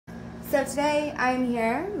So today I'm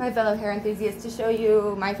here, my fellow hair enthusiast, to show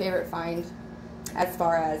you my favorite find as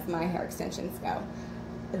far as my hair extensions go.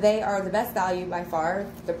 They are the best value by far.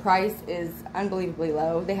 The price is unbelievably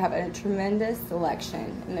low. They have a tremendous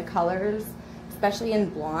selection in the colors, especially in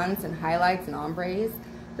blondes and highlights and ombres,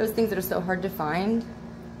 those things that are so hard to find.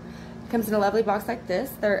 It comes in a lovely box like this.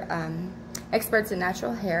 They're experts in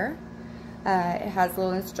natural hair. It has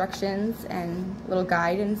little instructions and a little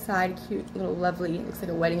guide inside, cute, little lovely, it looks like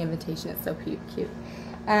a wedding invitation. It's so cute.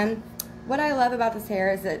 What I love about this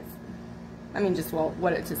hair is it's,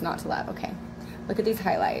 what it is not to love, okay. Look at these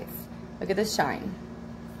highlights. Look at this shine.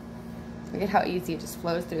 Look at how easy it just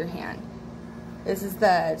flows through your hand. This is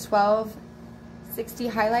the 1260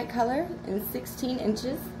 highlight color in 16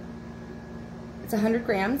 inches. It's 100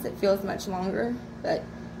 grams. It feels much longer, but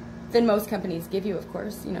than most companies give you, of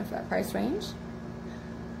course, you know, for that price range.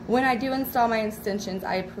 When I do install my extensions,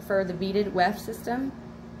 I prefer the beaded weft system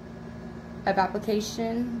of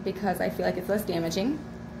application because I feel like it's less damaging.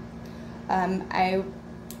 I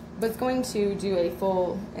was going to do a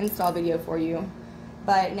full install video for you,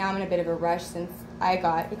 but now I'm in a bit of a rush since I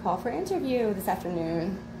got a call for interview this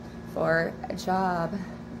afternoon for a job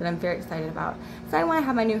that I'm very excited about. So I want to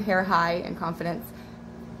have my new hair high and confidence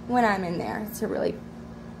when I'm in there to really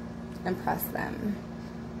impress them.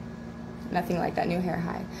 Nothing like that new hair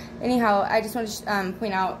high. Anyhow, I just want to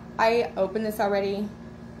point out, I opened this already,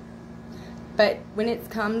 but when it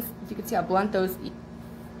comes, if you can see how blunt those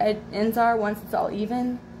ends are once it's all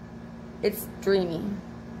even, it's dreamy.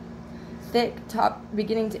 Thick top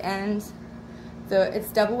beginning to end. So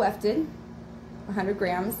it's double wefted, 100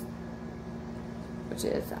 grams, which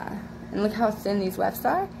is, and look how thin these wefts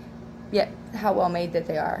are, yet how well made that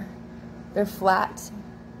they are. They're flat.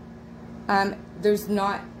 There's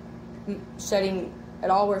not shedding at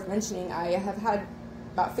all worth mentioning. I have had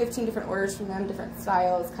about 15 different orders from them, different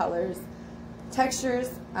styles, colors, textures,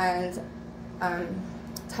 and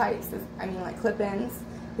types. Like clip-ins.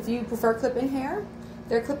 If you prefer clip-in hair,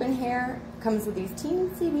 their clip-in hair comes with these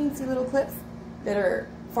teensy weensy little clips that are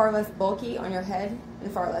far less bulky on your head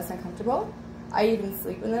and far less uncomfortable. I even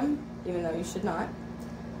sleep in them, even though you should not,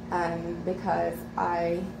 because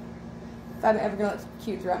if I'm ever going to look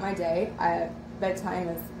cute throughout my day, bedtime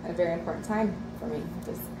is a very important time for me,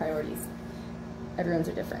 just priorities. Everyone's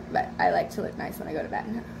are different, but I like to look nice when I go to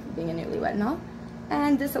bed, being a newlywed and all.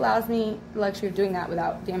 And this allows me the luxury of doing that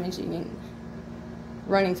without damaging and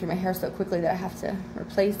running through my hair so quickly that I have to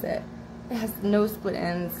replace it. It has no split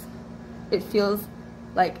ends. It feels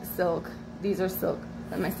like silk. These are silk,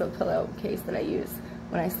 my silk pillowcase that I use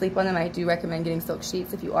when I sleep on them. I do recommend getting silk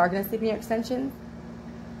sheets if you are going to sleep in your extensions.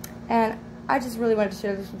 And I just really wanted to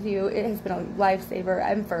share this with you. It has been a lifesaver.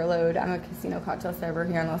 I'm furloughed. I'm a casino cocktail server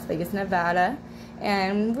here in Las Vegas, Nevada.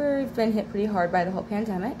 And we've been hit pretty hard by the whole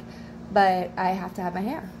pandemic. But I have to have my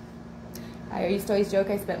hair. I used to always joke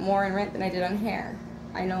I spent more in rent than I did on hair.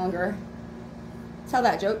 I no longer tell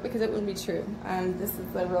that joke because it wouldn't be true. This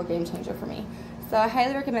is a real game changer for me. So I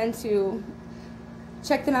highly recommend to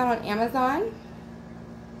check them out on Amazon.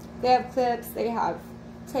 They have clips, they have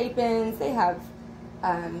tape-ins, they have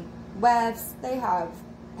wefts, they have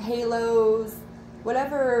halos,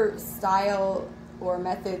 whatever style or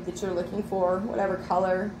method that you're looking for, whatever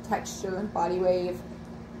color, texture, body wave,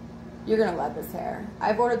 you're gonna love this hair.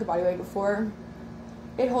 I've ordered the body wave before.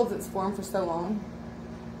 It holds its form for so long,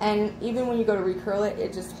 and even when you go to recurl it,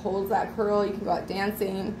 it just holds that curl. You can go out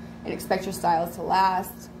dancing and expect your styles to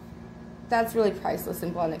last. That's really priceless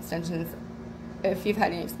in blonde extensions. If you've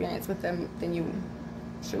had any experience with them, then you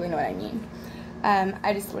surely know what I mean.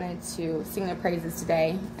 I just wanted to sing their praises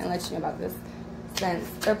today and let you know about this, since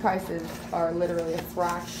their prices are literally a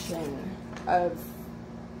fraction of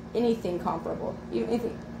anything comparable,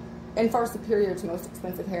 anything, and far superior to most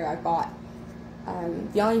expensive hair I've bought.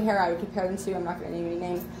 The only hair I would compare them to, I'm not going to name any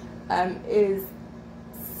names, is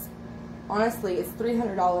honestly, it's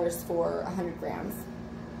 $300 for 100 grams,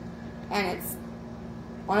 and it's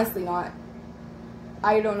honestly not.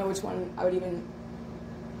 I don't know which one I would even.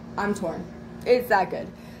 I'm torn. It's that good.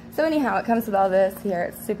 So anyhow, it comes with all this here.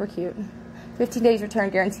 It's super cute. 15 days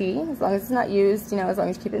return guarantee. As long as it's not used, you know, as long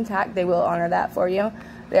as you keep it intact, they will honor that for you.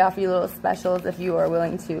 They offer you little specials if you are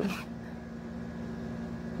willing to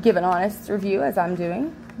give an honest review, as I'm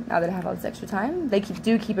doing, now that I have all this extra time. They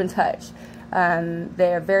do keep in touch.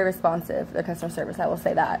 They are very responsive, their customer service, I will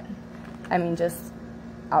say that. I mean, just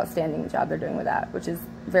outstanding job they're doing with that, which is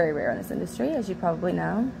very rare in this industry, as you probably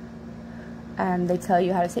know. They tell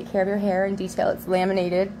you how to take care of your hair in detail. It's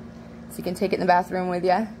laminated, so you can take it in the bathroom with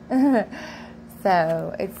you.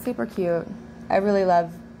 So it's super cute. I really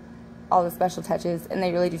love all the special touches, and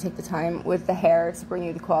they really do take the time with the hair to bring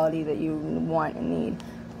you the quality that you want and need.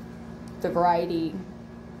 The variety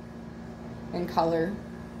and color.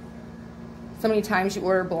 So many times you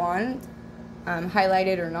order blonde,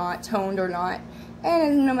 highlighted or not, toned or not,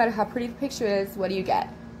 and no matter how pretty the picture is, what do you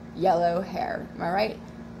get? Yellow hair. Am I right?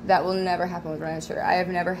 That will never happen with Runature. I have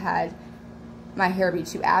never had my hair be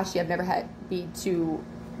too ashy. I've never had be too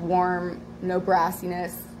warm, no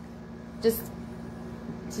brassiness. Just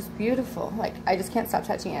beautiful. Like, I just can't stop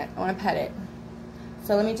touching it. I want to pet it.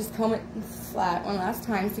 So let me just comb it flat one last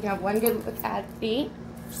time so you can have one good look at the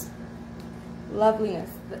loveliness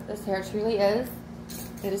that this hair truly is,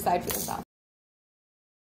 and decide for yourself.